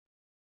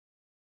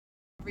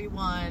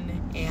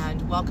Everyone,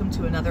 and welcome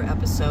to another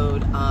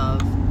episode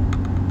of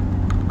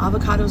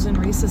Avocados and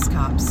Reese's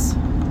Cups.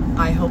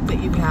 I hope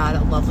that you had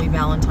a lovely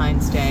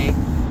Valentine's Day.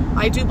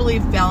 I do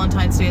believe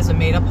Valentine's Day is a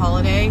made-up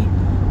holiday,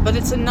 but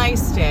it's a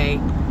nice day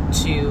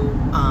to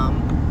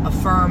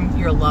affirm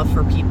your love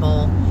for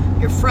people,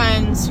 your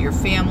friends, your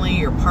family,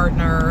 your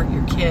partner,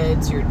 your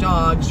kids, your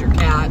dogs, your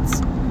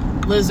cats,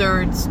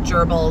 lizards,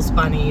 gerbils,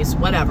 bunnies,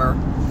 whatever.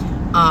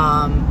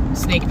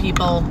 Snake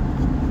people.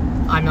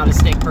 I'm not a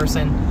snake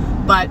person.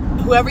 But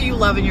whoever you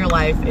love in your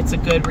life, it's a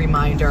good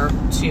reminder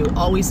to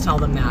always tell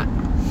them that.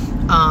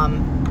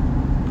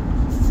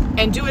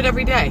 And do it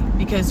every day,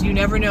 because you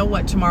never know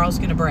what tomorrow's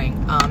going to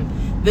bring.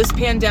 This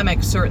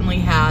pandemic certainly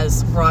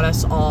has brought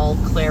us all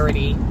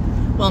clarity.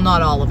 Well,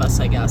 not all of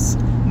us, I guess.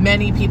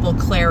 Many people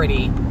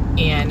clarity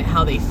in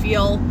how they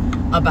feel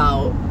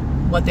about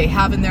what they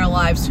have in their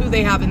lives, who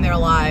they have in their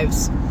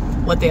lives,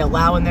 what they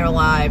allow in their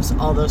lives,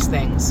 all those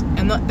things.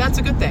 And that's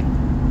a good thing.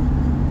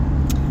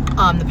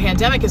 The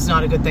pandemic is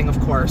not a good thing, of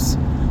course.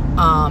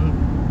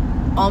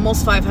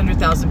 Almost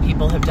 500,000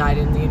 people have died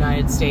in the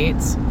United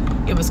States.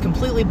 It was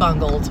completely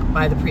bungled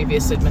by the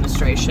previous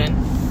administration.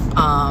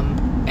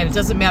 And it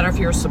doesn't matter if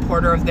you're a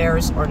supporter of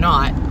theirs or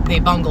not, they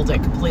bungled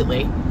it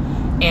completely.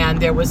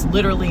 And there was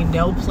literally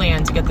no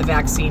plan to get the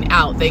vaccine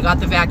out. They got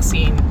the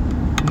vaccine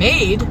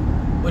made,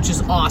 which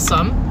is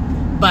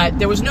awesome, but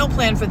there was no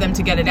plan for them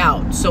to get it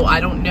out. So I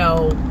don't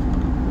know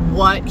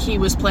what he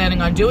was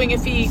planning on doing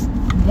if he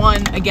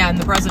won again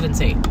the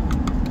presidency.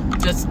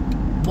 Just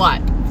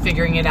what?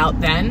 Figuring it out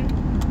then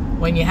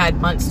when you had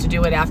months to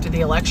do it after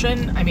the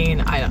election? I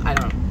mean, I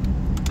don't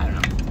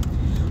know.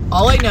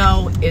 All I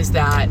know is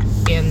that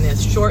in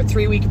this short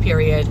 3-week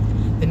period,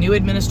 the new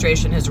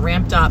administration has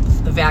ramped up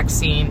the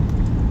vaccine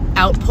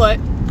output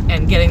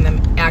and getting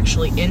them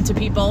actually into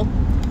people.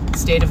 The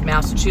state of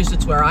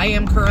Massachusetts, where I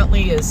am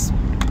currently, is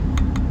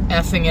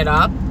effing it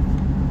up,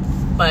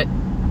 but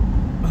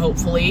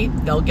hopefully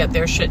they'll get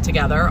their shit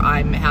together.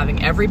 I'm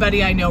having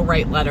everybody I know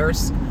write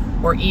letters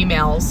or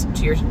emails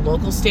to your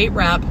local state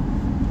rep.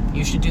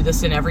 You should do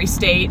this in every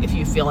state if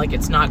you feel like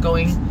it's not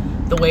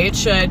going the way it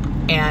should,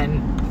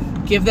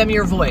 and give them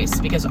your voice,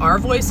 because our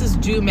voices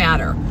do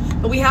matter,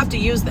 but we have to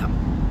use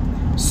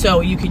them. So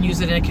you can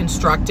use it in a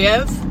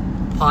constructive,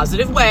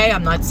 positive way.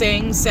 I'm not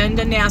saying send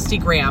a nasty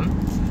gram,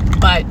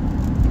 but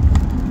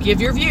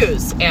give your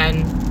views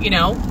and,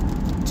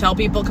 tell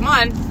people, come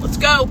on, let's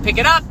go, pick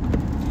it up.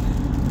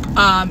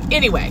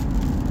 Anyway,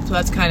 so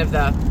that's kind of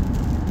the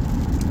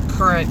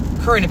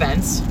current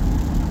events.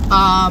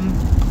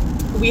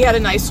 We had a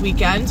nice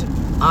weekend.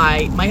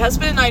 My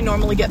husband and I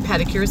normally get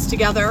pedicures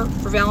together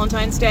for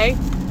Valentine's Day,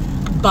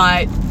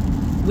 but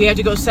we had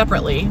to go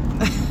separately.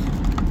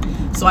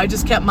 So I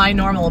just kept my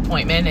normal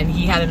appointment, and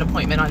he had an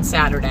appointment on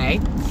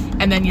Saturday.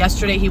 And then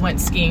yesterday he went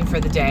skiing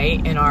for the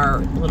day in our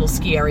little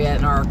ski area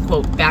in our,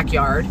 quote,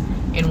 backyard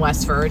in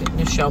Westford,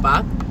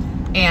 Neshoba.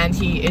 And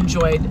he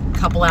enjoyed a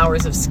couple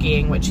hours of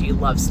skiing, which he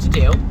loves to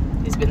do.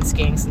 He's been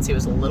skiing since he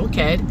was a little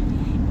kid,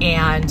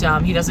 and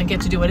he doesn't get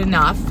to do it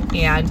enough.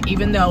 And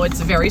even though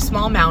it's a very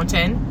small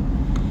mountain,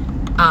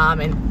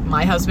 and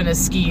my husband has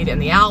skied in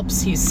the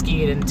Alps, he's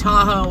skied in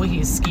Tahoe,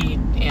 he's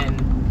skied in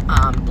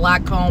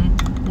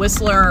Blackcomb,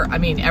 Whistler,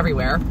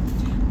 everywhere.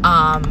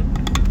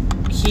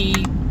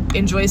 He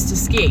enjoys to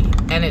ski,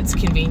 and it's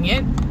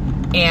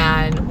convenient.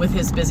 And with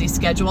his busy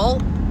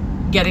schedule,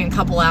 getting a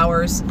couple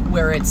hours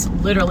where it's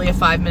literally a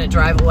 5-minute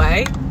drive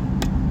away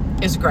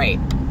is great.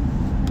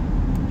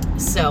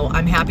 So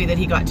I'm happy that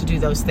he got to do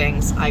those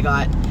things. He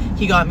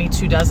got me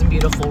 24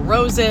 beautiful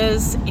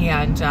roses,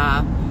 and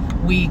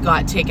we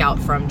got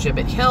takeout from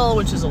Gibbet Hill,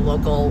 which is a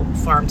local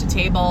farm to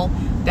table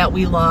that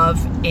we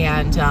love,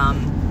 and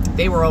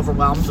they were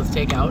overwhelmed with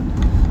takeout.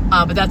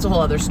 But that's a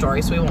whole other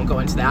story, so we won't go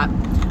into that.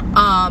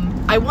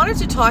 I wanted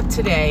to talk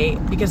today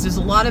because there's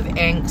a lot of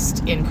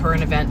angst in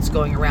current events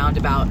going around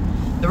about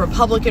the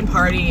Republican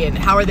Party and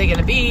how are they going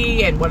to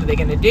be and what are they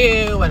going to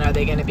do, and are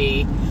they going to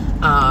be,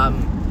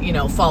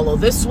 follow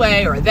this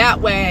way or that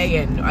way,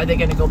 and are they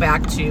going to go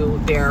back to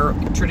their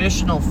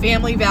traditional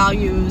family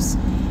values,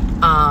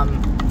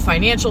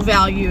 financial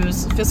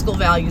values, fiscal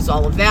values,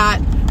 all of that,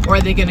 or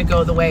are they going to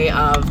go the way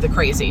of the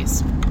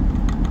crazies?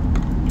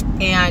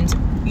 And,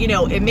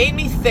 it made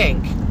me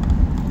think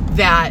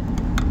that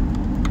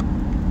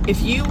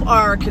if you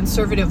are a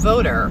conservative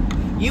voter,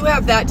 you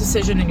have that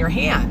decision in your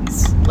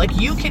hands. Like,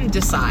 you can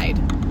decide.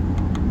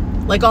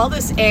 Like, all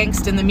this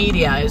angst in the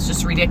media is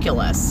just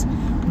ridiculous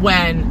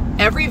when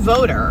every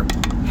voter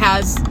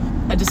has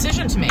a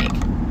decision to make,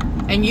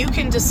 and you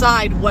can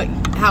decide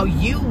how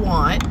you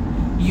want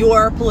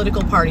your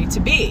political party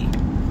to be.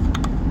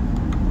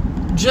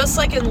 Just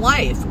like in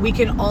life, we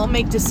can all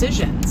make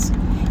decisions.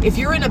 If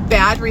you're in a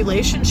bad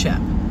relationship,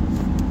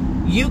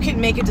 you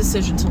can make a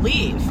decision to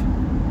leave.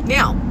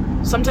 Now,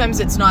 sometimes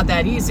it's not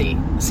that easy.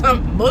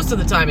 Most of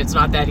the time it's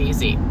not that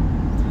easy.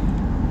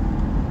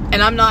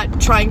 And I'm not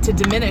trying to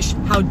diminish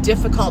how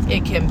difficult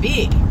it can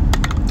be.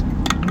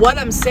 What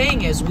I'm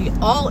saying is we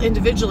all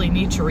individually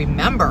need to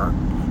remember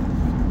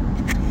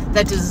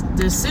that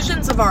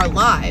decisions of our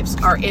lives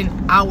are in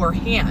our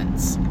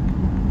hands.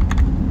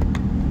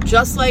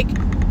 Just like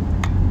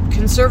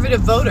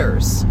conservative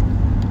voters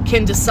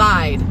can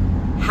decide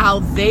how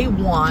they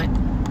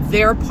want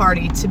their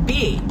party to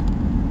be.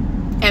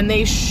 And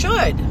they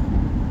should.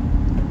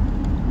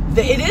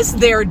 It is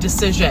their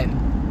decision.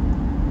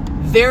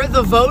 They're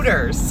the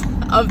voters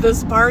of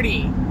this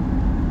party.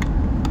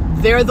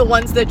 They're the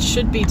ones that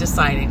should be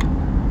deciding.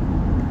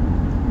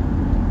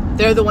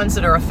 They're the ones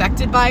that are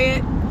affected by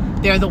it.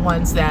 They're the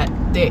ones that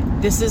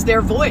this is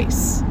their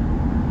voice.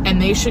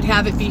 And they should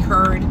have it be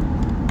heard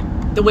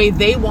the way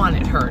they want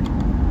it heard.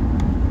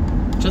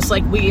 Just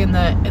like we in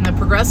the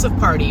Progressive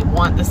Party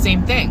want the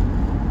same thing.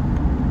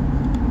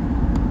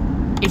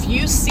 If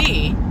you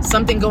see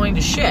something going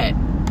to shit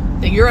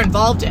that you're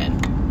involved in,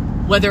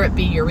 whether it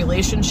be your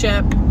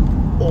relationship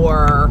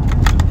or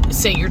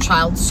say your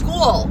child's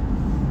school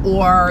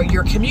or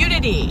your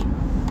community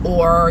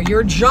or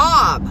your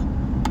job,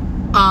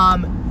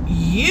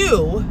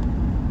 you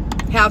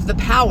have the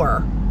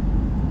power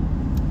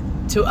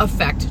to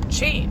affect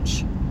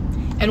change.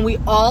 And we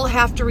all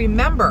have to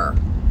remember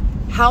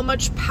how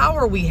much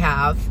power we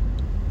have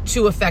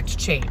to affect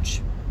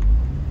change.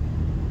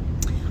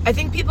 I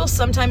think people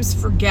sometimes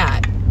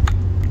forget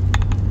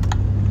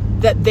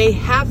that they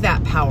have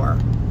that power,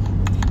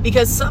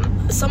 because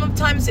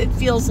sometimes it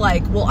feels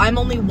like, well, I'm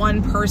only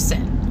one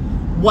person.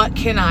 What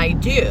can I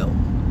do?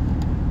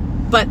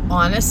 But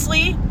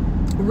honestly,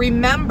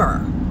 remember,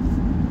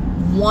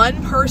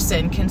 one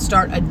person can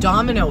start a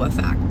domino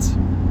effect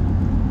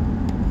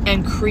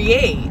and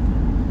create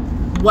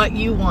what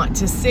you want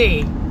to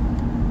see.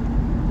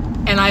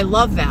 And I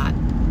love that.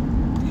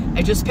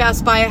 I just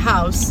passed by a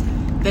house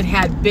that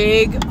had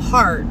big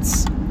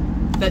hearts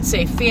that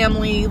say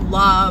family,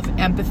 love,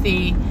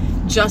 empathy,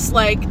 just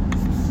like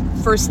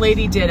First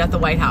Lady did at the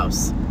White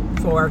House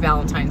for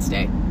Valentine's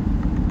Day.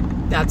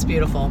 That's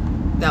beautiful.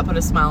 That put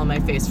a smile on my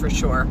face for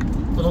sure.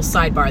 Little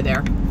sidebar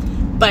there.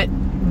 But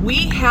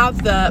we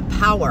have the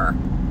power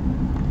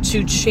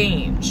to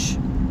change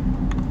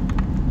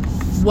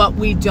what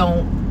we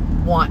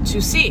don't want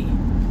to see.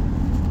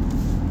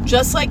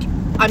 Just like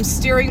I'm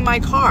steering my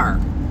car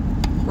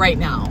right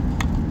now,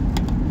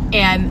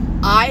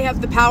 and I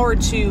have the power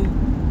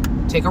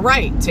to take a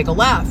right, take a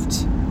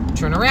left,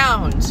 turn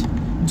around,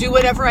 do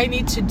whatever I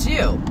need to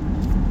do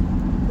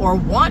or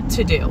want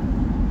to do.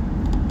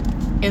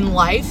 In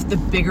life, the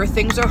bigger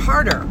things are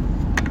harder.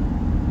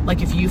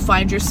 Like if you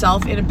find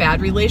yourself in a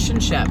bad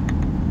relationship,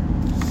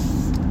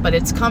 but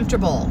it's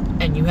comfortable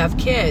and you have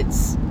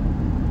kids,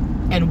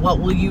 and what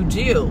will you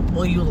do?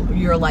 Will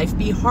your life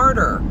be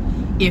harder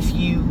if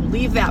you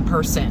leave that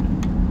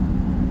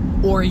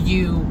person, or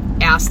you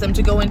ask them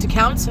to go into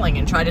counseling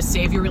and try to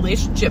save your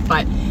relationship,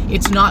 but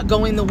it's not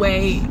going the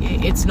way,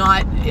 it's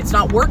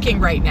not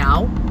working right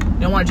now? You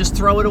don't want to just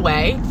throw it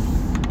away.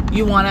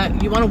 You want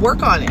to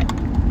work on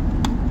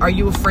it. Are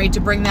you afraid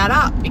to bring that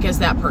up because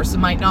that person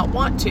might not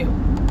want to?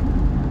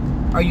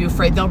 Are you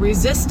afraid they'll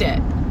resist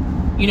it?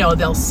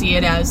 They'll see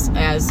it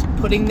as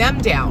putting them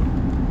down.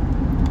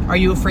 Are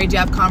you afraid to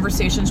have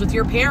conversations with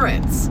your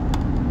parents?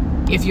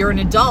 If you're an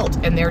adult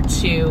and they're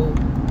too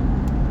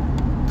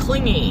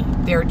clingy,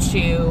 they're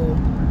too,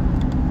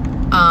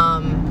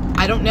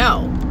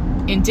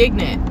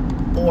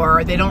 indignant,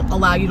 or they don't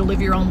allow you to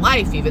live your own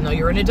life even though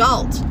you're an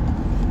adult.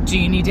 Do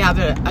you need to have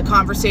a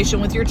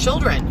conversation with your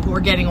children who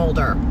are getting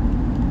older,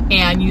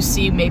 and you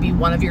see maybe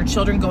one of your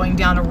children going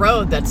down a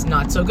road that's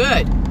not so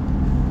good,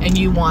 and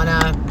you want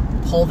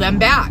to pull them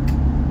back,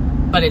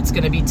 but it's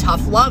going to be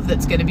tough love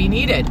that's going to be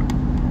needed?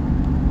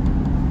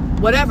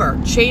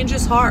 Whatever. Change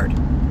is hard.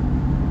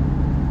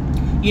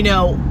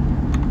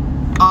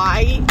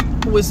 I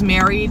was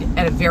married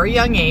at a very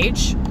young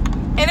age,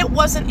 and it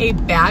wasn't a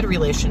bad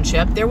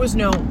relationship. There was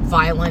no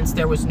violence.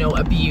 There was no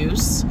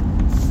abuse.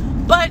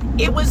 But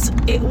it was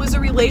a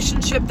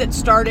relationship that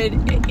started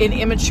in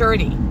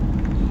immaturity.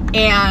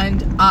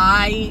 And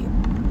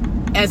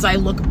as I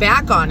look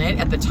back on it,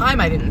 at the time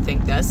I didn't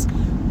think this,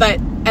 but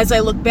as I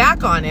look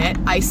back on it,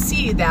 I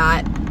see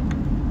that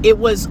it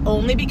was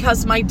only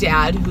because my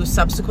dad, who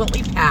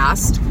subsequently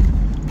passed,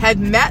 had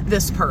met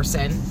this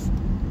person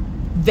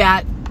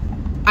that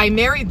I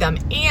married them.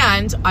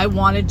 And I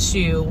wanted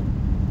to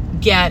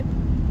get,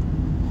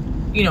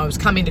 I was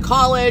coming to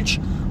college.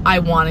 I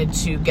wanted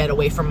to get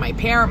away from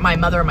my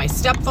mother and my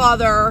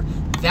stepfather.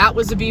 That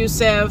was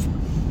abusive.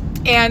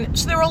 And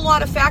so there were a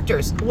lot of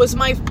factors. Was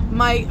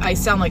I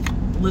sound like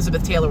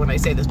Elizabeth Taylor when I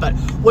say this, but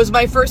was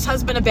my first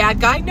husband a bad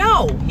guy?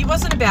 No, he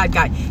wasn't a bad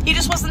guy. He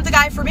just wasn't the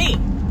guy for me.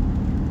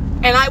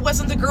 And I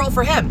wasn't the girl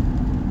for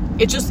him.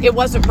 It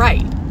wasn't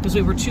right because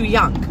we were too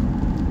young.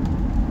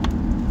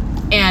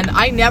 And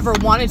I never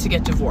wanted to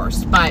get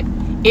divorced, but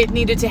it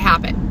needed to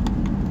happen.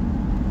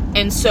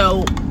 And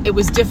so it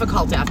was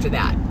difficult after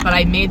that, but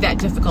I made that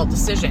difficult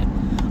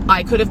decision.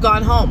 I could have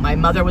gone home. My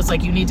mother was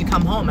like, you need to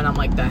come home. And I'm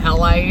like, the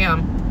hell I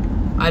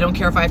am. I don't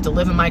care if I have to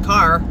live in my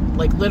car.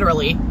 Like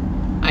literally,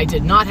 I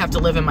did not have to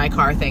live in my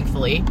car,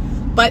 thankfully,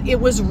 but it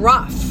was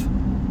rough.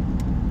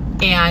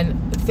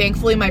 And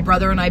thankfully, my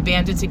brother and I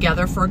banded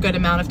together for a good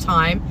amount of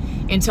time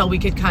until we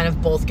could kind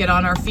of both get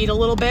on our feet a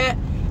little bit.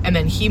 And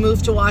then he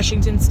moved to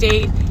Washington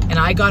State, and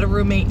I got a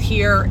roommate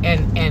here,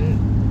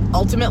 and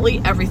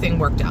ultimately everything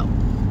worked out.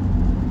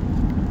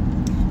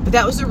 But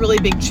that was a really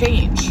big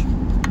change.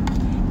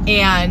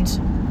 And,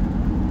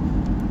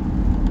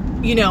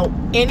 you know,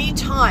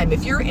 anytime,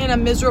 if you're in a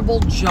miserable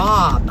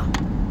job,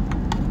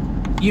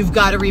 you've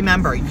got to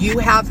remember, you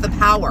have the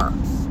power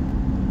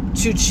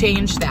to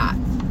change that.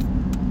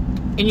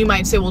 And you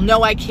might say, well,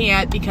 no, I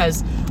can't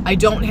because I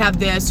don't have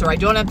this, or I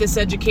don't have this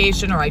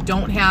education, or I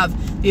don't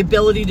have the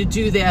ability to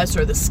do this,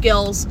 or the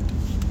skills.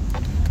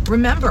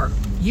 Remember,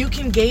 you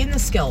can gain the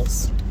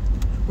skills.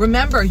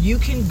 Remember, you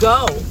can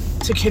go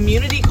to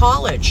community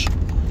college.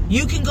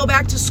 You can go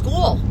back to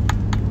school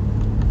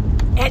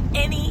at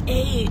any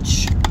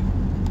age.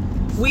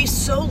 We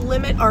so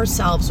limit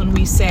ourselves when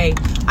we say,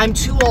 I'm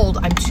too old,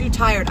 I'm too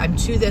tired, I'm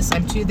too this,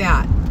 I'm too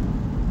that.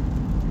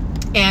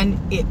 And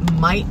it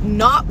might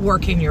not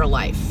work in your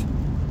life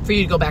for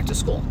you to go back to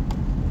school.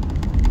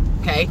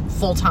 Okay?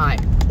 Full time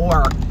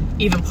or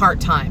even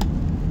part time.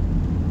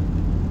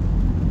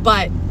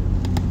 But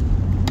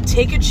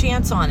take a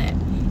chance on it.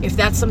 If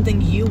that's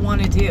something you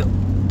want to do,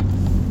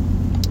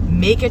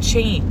 make a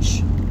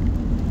change,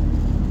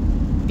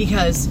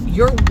 because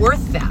you're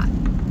worth that.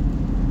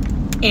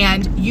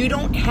 And you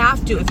don't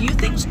have to. If you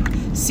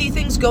see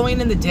things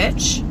going in the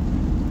ditch,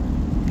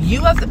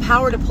 you have the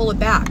power to pull it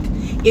back.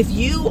 If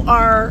you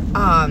are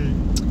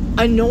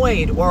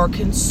annoyed or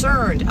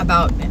concerned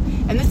about,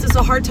 and this is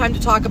a hard time to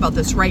talk about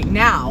this right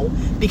now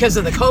because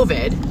of the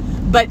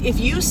COVID, but if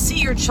you see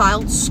your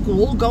child's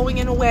school going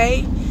in a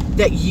way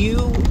that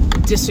you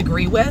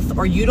disagree with,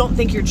 or you don't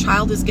think your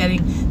child is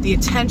getting the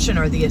attention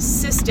or the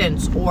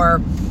assistance,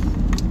 or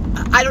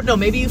I don't know,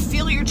 maybe you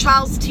feel your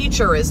child's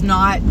teacher has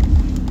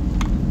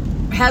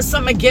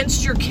something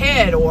against your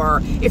kid,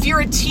 or if you're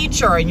a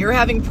teacher and you're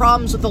having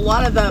problems with a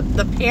lot of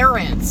the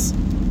parents,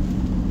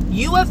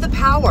 you have the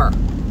power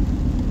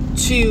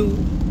to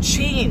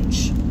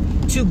change,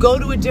 to go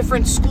to a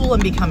different school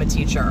and become a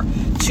teacher,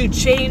 to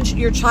change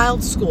your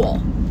child's school.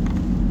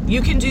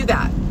 You can do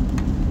that.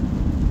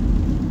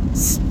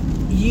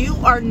 You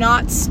are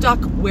not stuck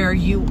where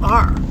you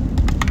are.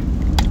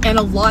 And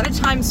a lot of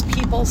times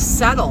people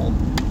settle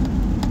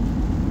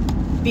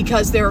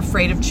because they're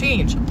afraid of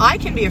change. I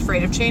can be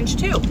afraid of change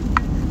too.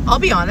 I'll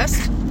be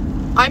honest.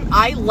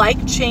 I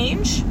like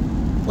change.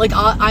 Like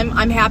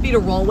I'm happy to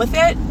roll with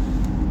it.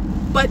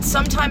 But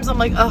sometimes I'm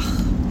like, ugh,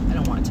 I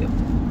don't want to.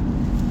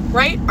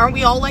 Right? Aren't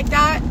we all like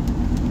that?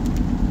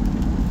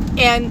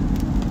 And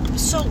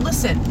so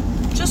listen,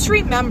 just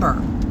remember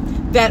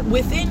that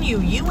within you,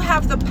 you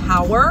have the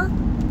power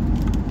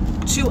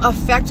to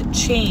affect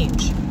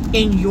change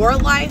in your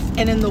life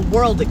and in the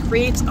world. It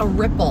creates a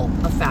ripple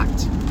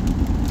effect.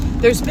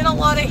 There's been a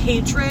lot of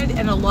hatred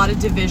and a lot of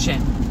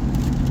division.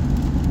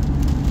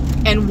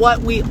 And what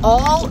we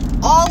all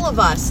of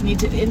us need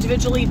to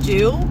individually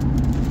do,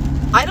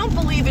 I don't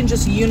believe in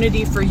just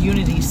unity for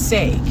unity's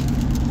sake.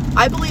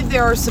 I believe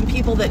there are some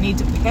people that need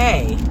to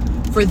pay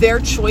for their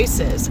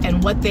choices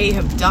and what they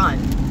have done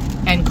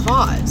and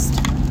caused.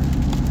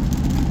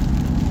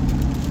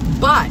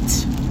 But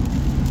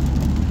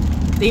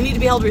they need to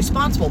be held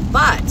responsible.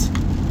 But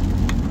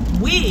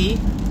we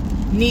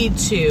need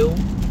to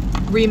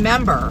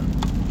remember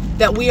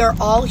that we are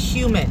all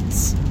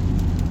humans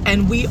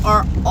and we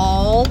are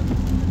all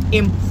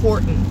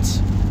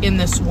important in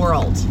this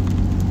world.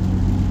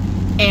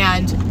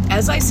 And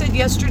as I said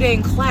yesterday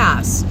in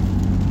class,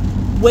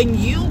 when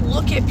you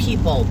look at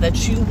people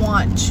that you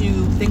want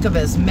to think of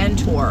as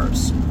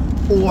mentors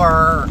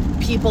or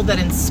people that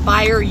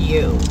inspire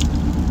you,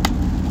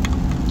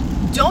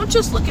 don't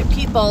just look at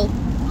people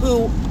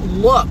who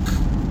look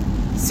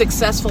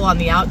successful on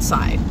the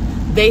outside.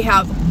 They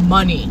have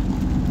money.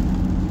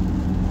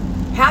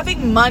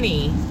 Having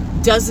money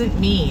doesn't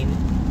mean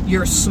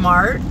you're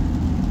smart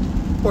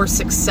or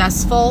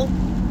successful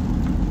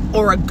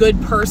or a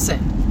good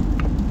person.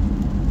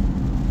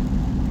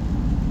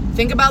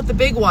 Think about the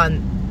big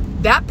one.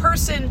 That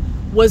person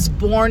was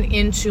born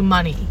into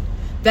money.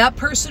 That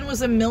person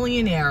was a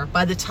millionaire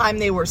by the time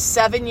they were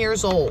 7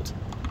 years old.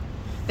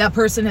 That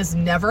person has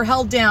never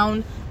held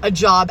down a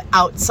job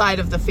outside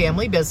of the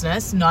family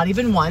business, not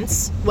even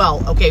once.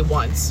 Well, okay,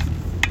 once.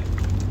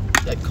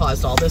 That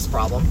caused all this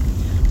problem.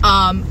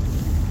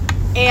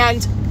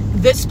 And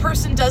this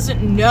person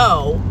doesn't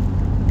know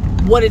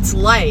what it's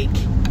like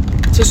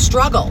to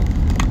struggle.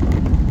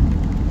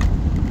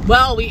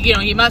 Well,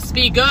 he must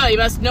be good. He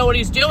must know what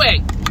he's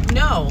doing.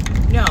 No.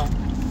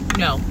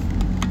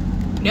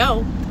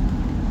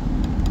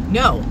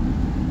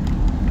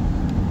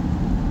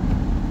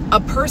 A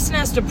person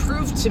has to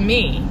prove to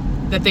me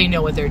that they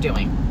know what they're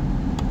doing.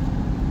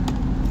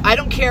 I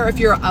don't care if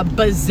you're a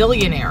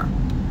bazillionaire.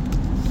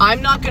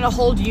 I'm not going to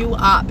hold you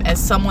up as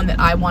someone that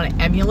I want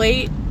to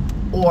emulate,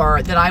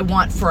 or that I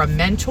want for a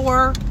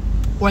mentor,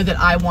 or that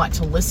I want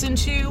to listen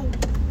to,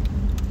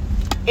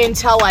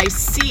 until I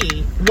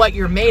see what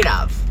you're made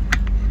of.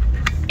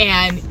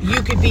 And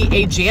you could be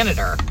a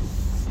janitor.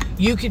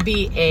 You could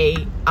be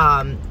a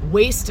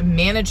waste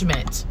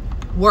management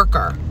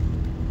worker,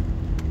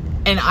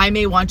 and I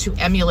may want to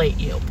emulate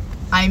you.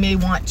 I may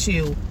want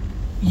to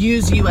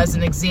use you as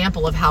an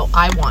example of how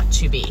I want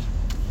to be.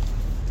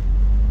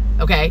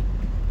 Okay?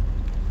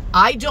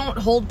 I don't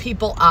hold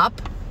people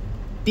up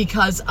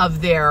because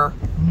of their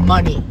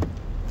money.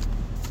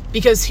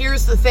 Because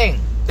here's the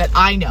thing that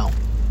I know.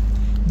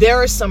 There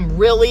are some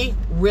really,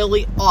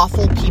 really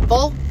awful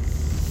people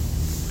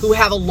who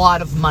have a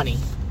lot of money.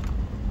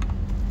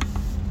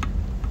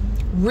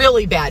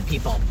 Really bad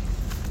people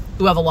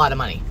who have a lot of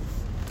money.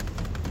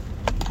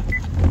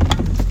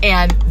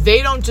 And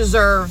they don't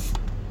deserve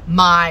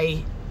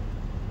my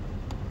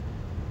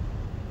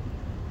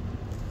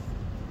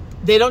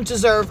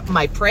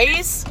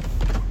praise,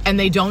 and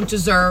they don't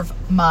deserve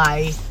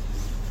my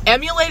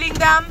emulating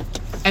them,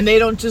 and they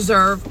don't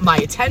deserve my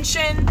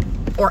attention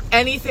or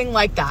anything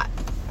like that.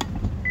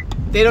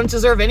 They don't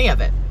deserve any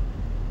of it.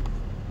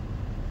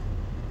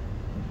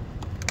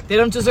 They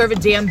don't deserve a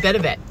damn bit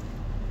of it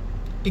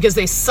because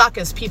they suck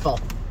as people.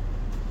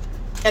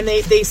 And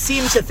they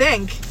seem to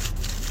think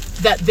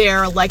that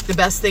they're like the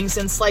best thing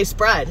since sliced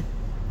bread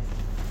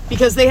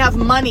because they have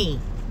money.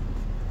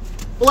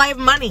 Well, I have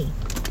money.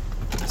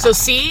 So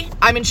see,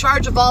 I'm in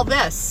charge of all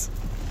this.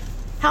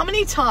 How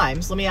many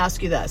times, let me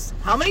ask you this,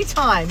 how many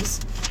times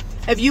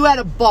have you had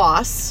a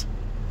boss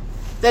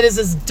that is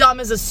as dumb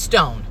as a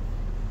stone?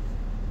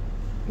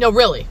 No,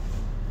 really.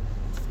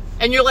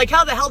 And you're like,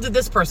 how the hell did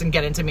this person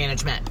get into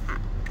management?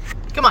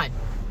 Come on.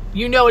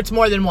 You know it's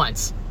more than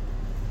once.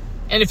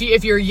 And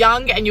if you're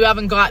young and you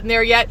haven't gotten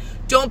there yet,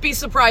 don't be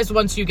surprised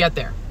once you get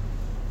there.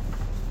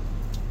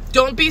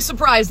 Don't be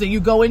surprised that you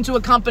go into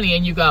a company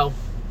and you go,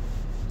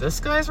 this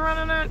guy's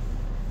running it?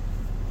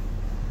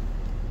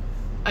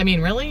 I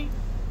mean, really?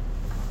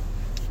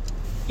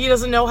 He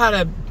doesn't know how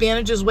to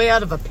manage his way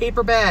out of a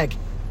paper bag.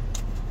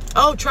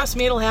 Oh, trust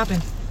me, it'll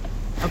happen.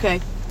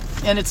 Okay?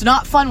 And it's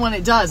not fun when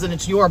it does, and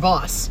it's your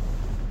boss.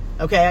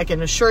 Okay? I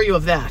can assure you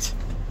of that.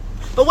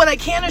 But what I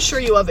can assure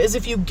you of is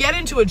if you get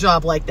into a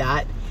job like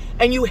that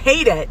and you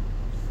hate it,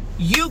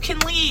 you can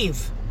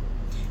leave.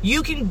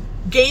 You can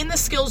gain the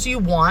skills you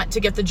want to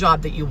get the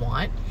job that you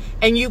want,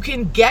 and you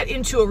can get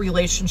into a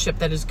relationship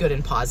that is good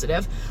and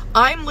positive.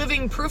 I'm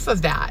living proof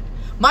of that.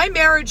 My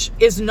marriage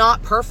is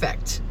not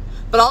perfect,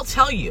 but I'll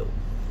tell you,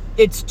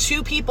 it's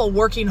two people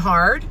working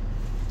hard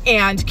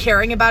and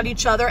caring about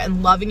each other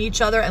and loving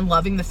each other and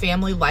loving the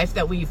family life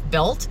that we've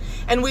built,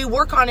 and we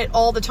work on it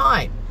all the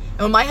time.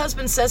 And when my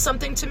husband says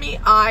something to me,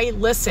 I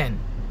listen.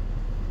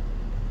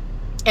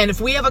 And if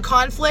we have a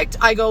conflict,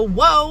 I go,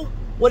 whoa,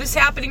 what is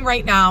happening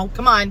right now?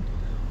 Come on.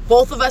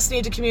 Both of us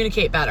need to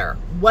communicate better.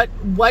 What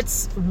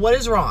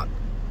is wrong?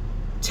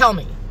 Tell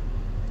me.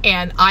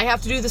 And I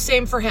have to do the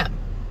same for him.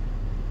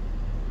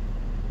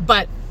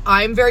 But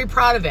I'm very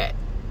proud of it,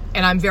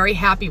 and I'm very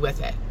happy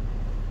with it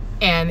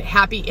and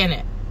happy in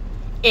it.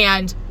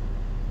 And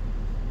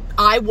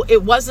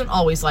it wasn't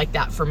always like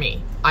that for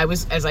me. I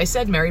was, as I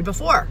said, married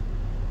before.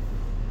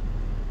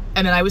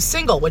 And then I was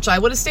single, which I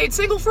would have stayed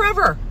single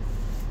forever.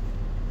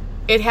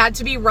 It had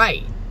to be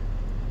right.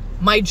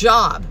 My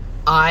job,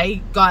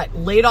 I got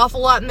laid off a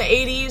lot in the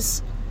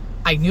 80s.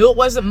 I knew it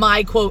wasn't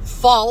my, quote,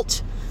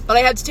 fault, but I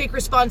had to take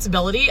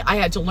responsibility. I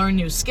had to learn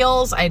new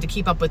skills. I had to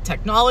keep up with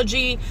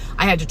technology.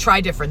 I had to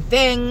try different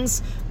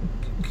things,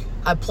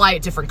 apply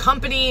at different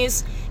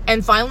companies.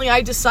 And finally,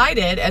 I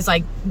decided as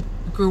I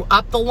grew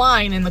up the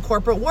line in the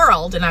corporate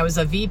world, and I was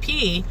a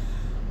VP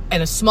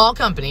in a small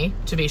company,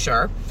 to be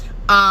sure,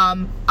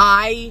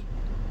 I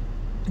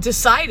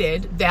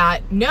decided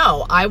that,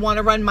 no, I want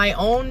to run my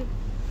own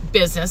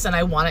business, and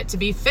I want it to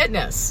be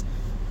fitness.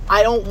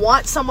 I don't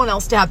want someone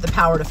else to have the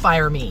power to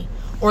fire me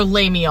or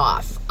lay me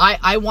off.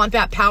 I want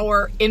that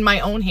power in my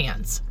own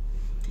hands.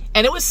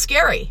 And it was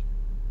scary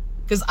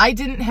because I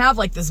didn't have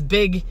like this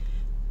big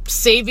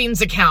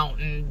savings account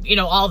and, you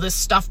know, all this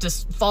stuff to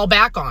fall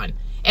back on.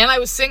 And I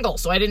was single,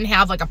 so I didn't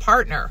have like a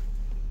partner.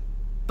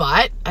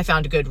 But I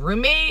found a good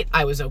roommate.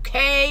 I was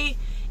okay.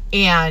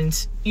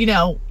 And, you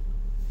know,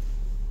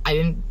 I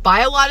didn't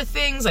buy a lot of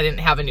things. I didn't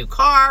have a new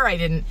car.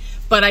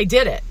 But I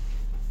did it.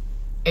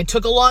 It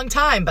took a long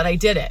time, but I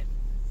did it.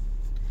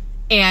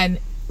 And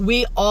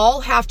we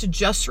all have to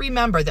just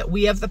remember that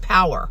we have the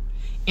power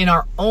in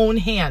our own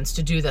hands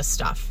to do this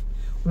stuff.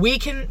 We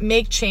can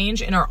make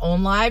change in our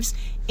own lives,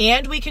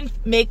 and we can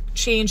make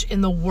change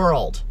in the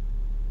world,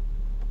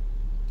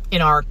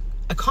 in our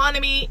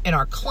economy, in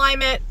our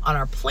climate, on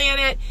our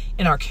planet,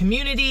 in our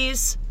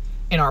communities,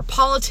 in our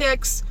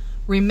politics.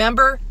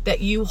 Remember that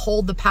you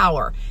hold the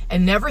power,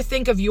 and never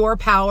think of your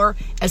power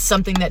as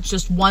something that's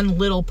just one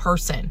little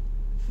person.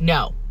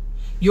 No.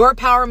 Your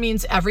power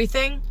means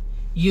everything.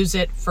 Use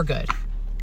it for good.